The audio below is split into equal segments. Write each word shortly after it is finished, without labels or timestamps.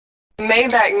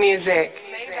Maybach music.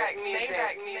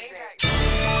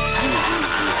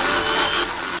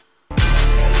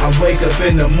 I wake up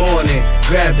in the morning,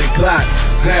 grab the Glock,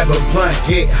 grab a blunt,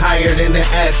 get higher than an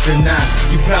astronaut.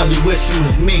 You probably wish you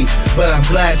was me, but I'm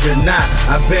glad you're not.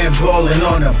 I've been ballin'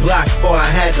 on the block before I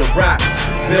had to rock.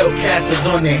 Built castles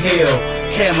on the hill,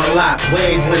 Camelot,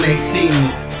 wave when they see me,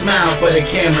 smile for the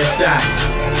camera shot.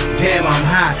 Damn, I'm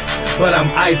hot, but I'm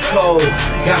ice cold.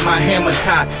 Got my hammer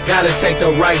cocked, gotta take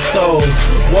the right soul.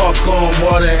 Walk on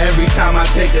water every time I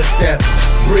take a step.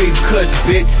 Breathe kush,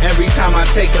 bitch, every time I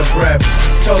take a breath.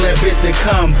 Told that bitch to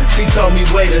come, she told me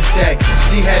wait a sec.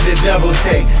 She had to double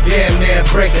take, damn near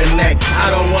break her neck.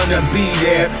 I don't wanna be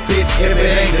there, bitch, if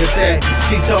it ain't the sex.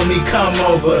 She told me come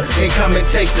over and come and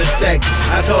take the sex.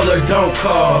 I told her don't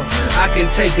call, I can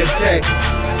take a text.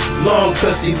 Long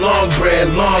pussy, long bread,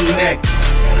 long neck.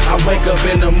 I wake up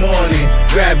in the morning,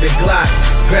 grab the Glock,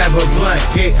 grab a blunt,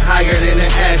 get higher than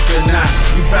an astronaut.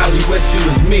 You probably wish you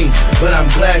was me, but I'm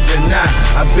glad you're not.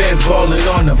 I've been ballin'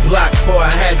 on the block before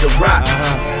I had to rock.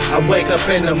 I wake up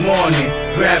in the morning,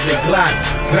 grab the Glock,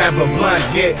 grab a blunt,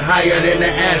 get higher than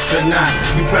an astronaut.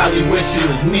 You probably wish you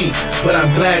was me, but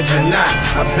I'm glad you're not.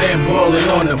 I've been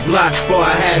ballin' on the block before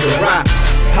I had to rock.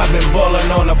 I've been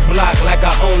ballin' on the block like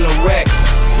I own the wreck.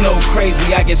 Flow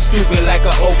crazy, I get stupid like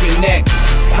an open neck.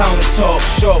 Pound talk,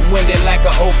 short-winded like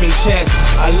an open chest.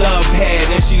 I love head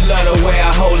and she love the way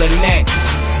I hold her neck.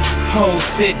 Ho,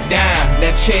 sit down,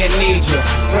 that chair needs you.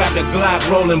 Grab the Glock,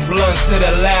 rolling blunts to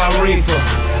the loud reefer.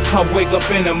 I wake up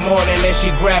in the morning and she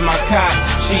grab my cock.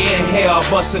 She inhale,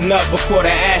 bustin' up before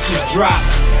the ashes drop.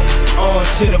 On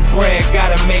to the bread,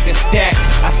 gotta make a stack.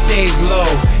 I stays low,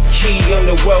 key on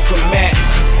the welcome mat.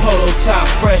 Polo top,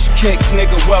 fresh kicks,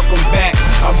 nigga, welcome back.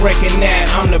 I reckon that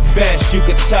I'm the best, you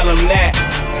could tell them that.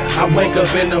 I wake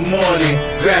up in the morning,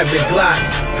 grab the Glock,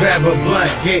 grab a blunt,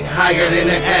 get higher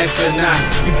than an astronaut.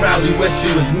 You probably wish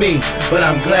you was me, but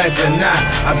I'm glad you're not.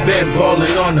 I've been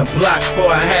ballin' on the block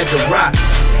before I had to rock.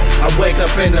 I wake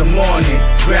up in the morning,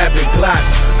 grab the Glock,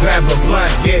 grab a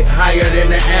blunt, get higher than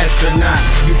an astronaut.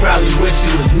 You probably wish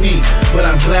you was me, but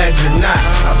I'm glad you're not.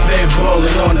 I've been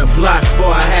ballin' on the block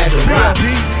before I had to rock.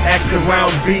 Axe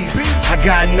around beast, I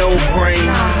got no brain.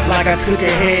 Like I took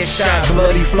a headshot,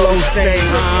 bloody flow stains.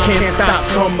 Can't stop,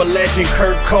 so I'm a legend,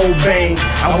 Kurt Cobain.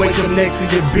 I wake up next to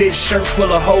your bitch, shirt full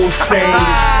of hole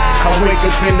stains. I wake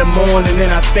up in the morning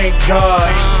and I thank God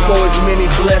for his many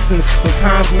blessings, when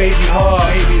times may be hard.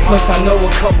 Plus I know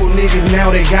a couple niggas now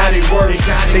they got it worse.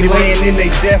 They laying in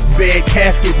their deathbed,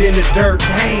 casket in the dirt.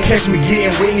 Catch me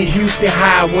getting Whitney Houston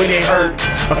high when it hurt.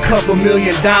 A couple $1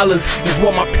 million is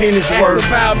what my pen is worth.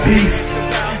 Beast,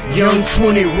 young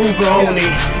 20 Ruga on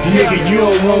it. Nigga, you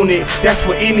don't want it, that's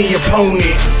for any opponent.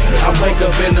 I wake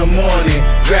up in the morning,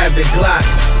 grab the Glock,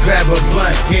 grab a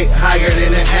blunt, get higher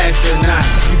than an astronaut.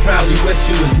 You probably wish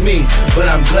you was me, but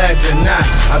I'm glad you're not.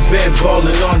 I've been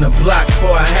ballin' on the block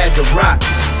before I had to rock.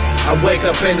 I wake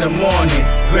up in the morning,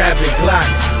 grab the Glock,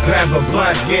 grab a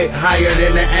blunt, get higher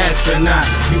than an astronaut.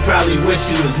 You probably wish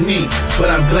you was me,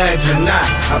 but I'm glad you're not.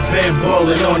 I've been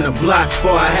ballin' on the block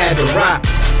before I had to rock.